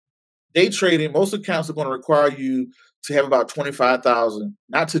trading, most accounts are going to require you to have about $25,000,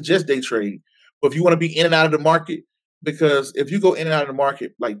 not to just day trade, but if you want to be in and out of the market, because if you go in and out of the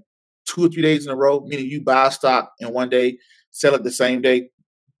market like 2 or 3 days in a row, meaning you buy a stock in one day, sell it the same day.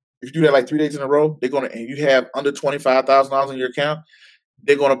 If you do that like 3 days in a row, and you have under $25,000 in your account,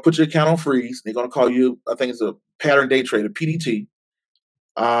 they're going to put your account on freeze. They're going to call you, I think it's a pattern day trader, PDT.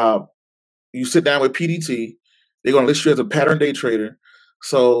 You sit down with PDT, they're going to list you as a pattern day trader.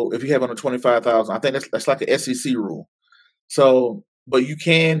 So if you have under 25,000, I think that's like an SEC rule. So, but you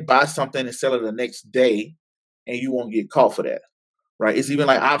can buy something and sell it the next day, and you won't get caught for that, right? It's even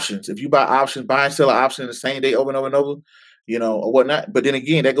like options. If you buy options, buy and sell an option the same day over and over and over, or whatnot. But then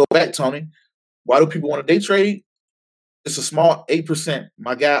again, that go back, Tony. Why do people want to day trade? It's a small 8%.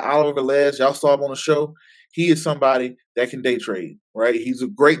 My guy Oliver Velez, y'all saw him on the show. He is somebody that can day trade, right? He's a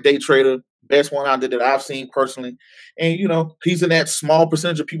great day trader, best one out there that I've seen personally. And, he's in that small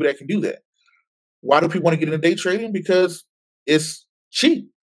percentage of people that can do that. Why do people want to get into day trading? Because it's cheap.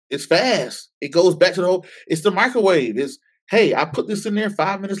 It's fast. It goes back to it's the microwave. It's, hey, I put this in there,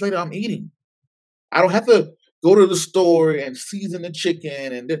 5 minutes later, I'm eating. I don't have to go to the store and season the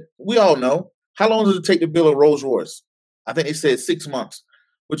chicken. And we all know. How long does it take to build a Rolls Royce? I think they said 6 months.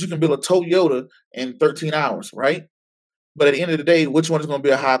 But you can build a Toyota in 13 hours, right? But at the end of the day, which one is going to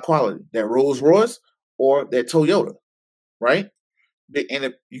be a high quality? That Rolls Royce or that Toyota, right? And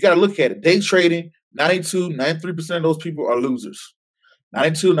if you got to look at it. Day trading, 93% of those people are losers.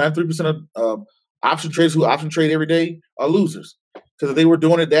 93% of option traders who option trade every day are losers. Because if they were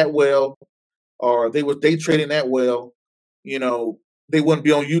doing it that well, or they were day trading that well, they wouldn't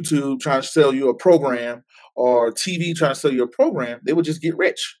be on YouTube trying to sell you a program or TV trying to sell you a program. They would just get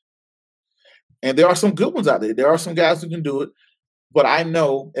rich. And there are some good ones out there. There are some guys who can do it. But I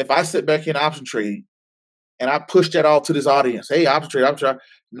know if I sit back in option trade and I push that all to this audience, hey, option trade,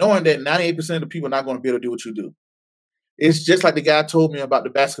 knowing that 98% of the people are not going to be able to do what you do. It's just like the guy told me about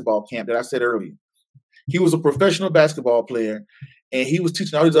the basketball camp that I said earlier. He was a professional basketball player, and he was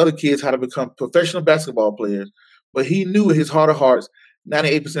teaching all these other kids how to become professional basketball players. But he knew in his heart of hearts,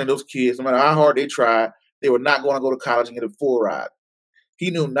 98% of those kids, no matter how hard they tried, they were not going to go to college and get a full ride. He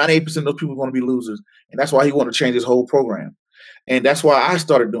knew 98% of those people were going to be losers, and that's why he wanted to change his whole program. And that's why I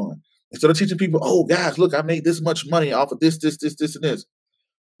started doing. Instead of teaching people, oh, guys, look, I made this much money off of this, and this.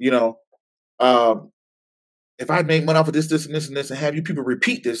 If I make money off of this, and this, and have you people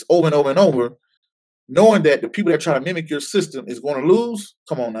repeat this over and over and over, knowing that the people that try to mimic your system is going to lose,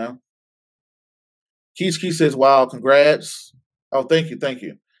 come on now. Keith says, wow, congrats. Oh, thank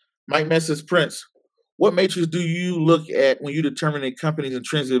you. Mike Mess says, Prince, what matrix do you look at when you determine a company's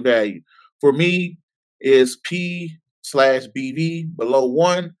intrinsic value? For me, is P/BV below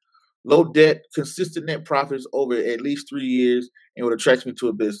 1, low debt, consistent net profits over at least 3 years, and what attracts me to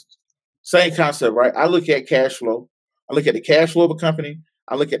a business. Same concept, right? I look at cash flow. I look at the cash flow of a company.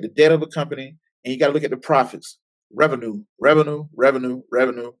 I look at the debt of a company, and you got to look at the profits. Revenue.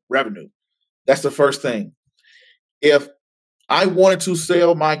 That's the first thing. If I wanted to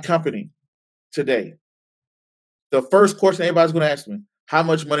sell my company today, the first question everybody's going to ask me, how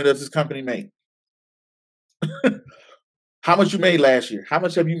much money does this company make? How much you made last year? How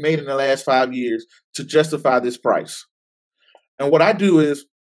much have you made in the last 5 years to justify this price? And what I do is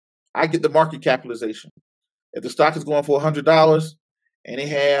I get the market capitalization. If the stock is going for $100 and they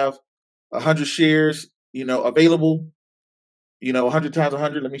have 100 shares, available, 100 times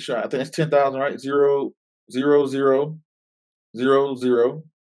 100, let me show you. I think it's 10,000, right? 0, 0, 0, 0, 0,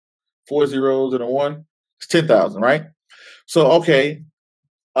 4 zeros and a 1. It's 10,000, right? So, okay,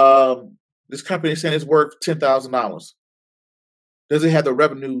 this company is saying it's worth $10,000. Does it have the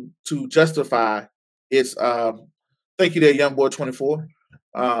revenue to justify its, thank you there, young boy 24.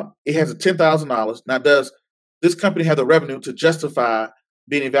 It has a $10,000. Now, does this company have the revenue to justify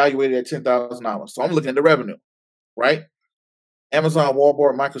being evaluated at $10,000? So I'm looking at the revenue, right? Amazon,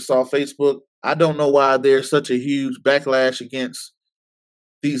 Walmart, Microsoft, Facebook. I don't know why there's such a huge backlash against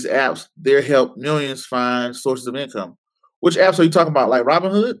these apps. They help millions find sources of income. Which apps are you talking about? Like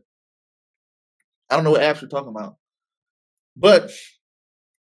Robinhood? I don't know what apps you're talking about. But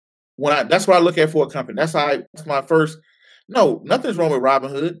that's what I look at for a company. That's my first. No, nothing's wrong with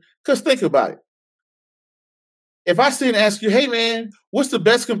Robinhood. Because think about it. If I sit and ask you, hey man, what's the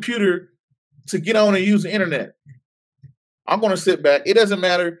best computer to get on and use the internet? I'm going to sit back. It doesn't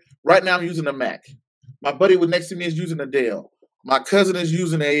matter. Right now I'm using a Mac. My buddy next to me is using a Dell. My cousin is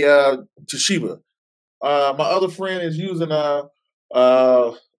using a Toshiba. My other friend is using a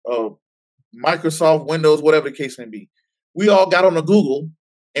Microsoft Windows, whatever the case may be. We all got on the Google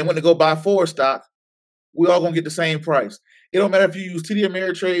and went to go buy Ford stock. We all going to get the same price. It don't matter if you use TD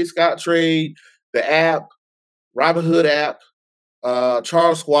Ameritrade, Scottrade, the app, Robinhood app,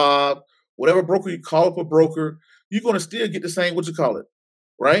 Charles Schwab, whatever broker you call up a broker, you're going to still get the same,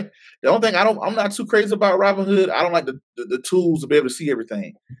 right? The only thing I'm not too crazy about Robinhood. I don't like the tools to be able to see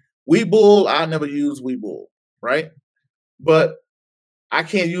everything. Webull, I never use Webull, right? But I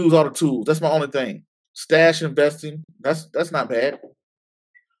can't use all the tools. That's my only thing. Stash investing, that's not bad.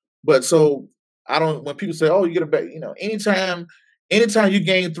 But so when people say, oh, you get a bet, anytime you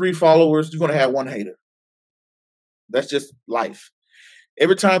gain 3 followers, you're going to have 1 hater. That's just life.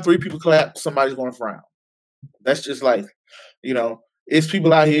 Every time 3 people clap, somebody's going to frown. That's just life. It's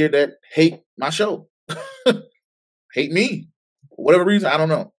people out here that hate my show. Hate me. For whatever reason, I don't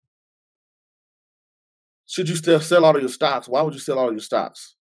know. Should you still sell all of your stocks? Why would you sell all of your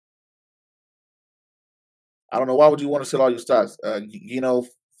stocks? I don't know. Why would you want to sell all your stocks?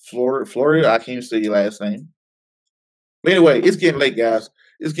 Florida, I can't even say your last name. But anyway, it's getting late, guys.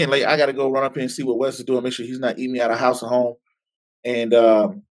 It's getting late. I got to go run up here and see what Wes is doing. Make sure he's not eating me out of house or home. And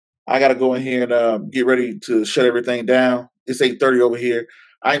I got to go in here and get ready to shut everything down. It's 8:30 over here.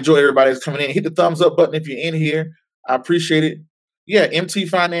 I enjoy everybody that's coming in. Hit the thumbs up button if you're in here. I appreciate it. Yeah, MT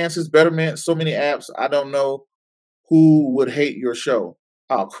Finances, Betterment, so many apps. I don't know who would hate your show.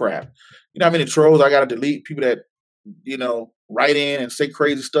 Oh, crap. You know how many trolls I got to delete? People that, write in and say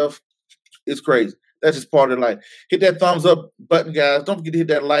crazy stuff. It's crazy. That's just part of life. Hit that thumbs up button, guys. Don't forget to hit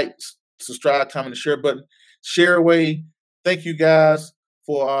that like, subscribe, comment, and share button. Share away. Thank you, guys,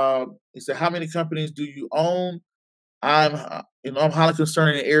 for he said, how many companies do you own? I'm highly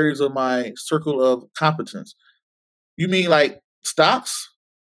concerned in areas of my circle of competence. You mean like stocks?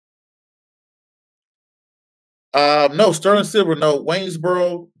 No, Sterling Silver, no.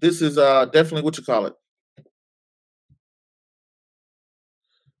 Waynesboro, this is definitely what you call it.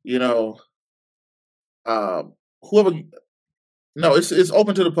 Whoever. No, it's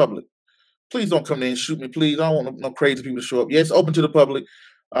open to the public. Please don't come in and shoot me, please. I don't want no crazy people to show up. Yeah, it's open to the public.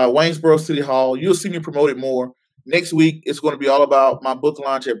 Waynesboro City Hall. You'll see me promote it more. Next week, it's going to be all about my book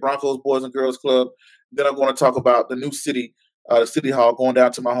launch at Broncos Boys and Girls Club. Then I'm going to talk about the new city, the City Hall, going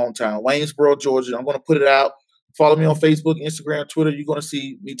down to my hometown, Waynesboro, Georgia. I'm going to put it out. Follow me on Facebook, Instagram, Twitter. You're going to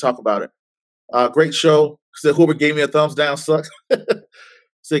see me talk about it. Great show. Said whoever gave me a thumbs down sucks.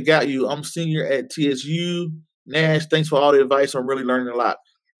 Said, got you. I'm a senior at TSU. Nash, thanks for all the advice. I'm really learning a lot.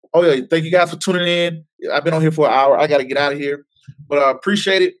 Oh, yeah. Thank you guys for tuning in. I've been on here for an hour. I got to get out of here. But I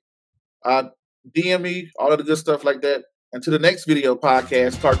appreciate it. DM me, all of the good stuff like that. Until the next video,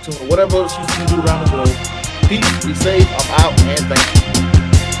 podcast, cartoon, or whatever else you can do around the globe. Peace, be safe. I'm out, and thank you.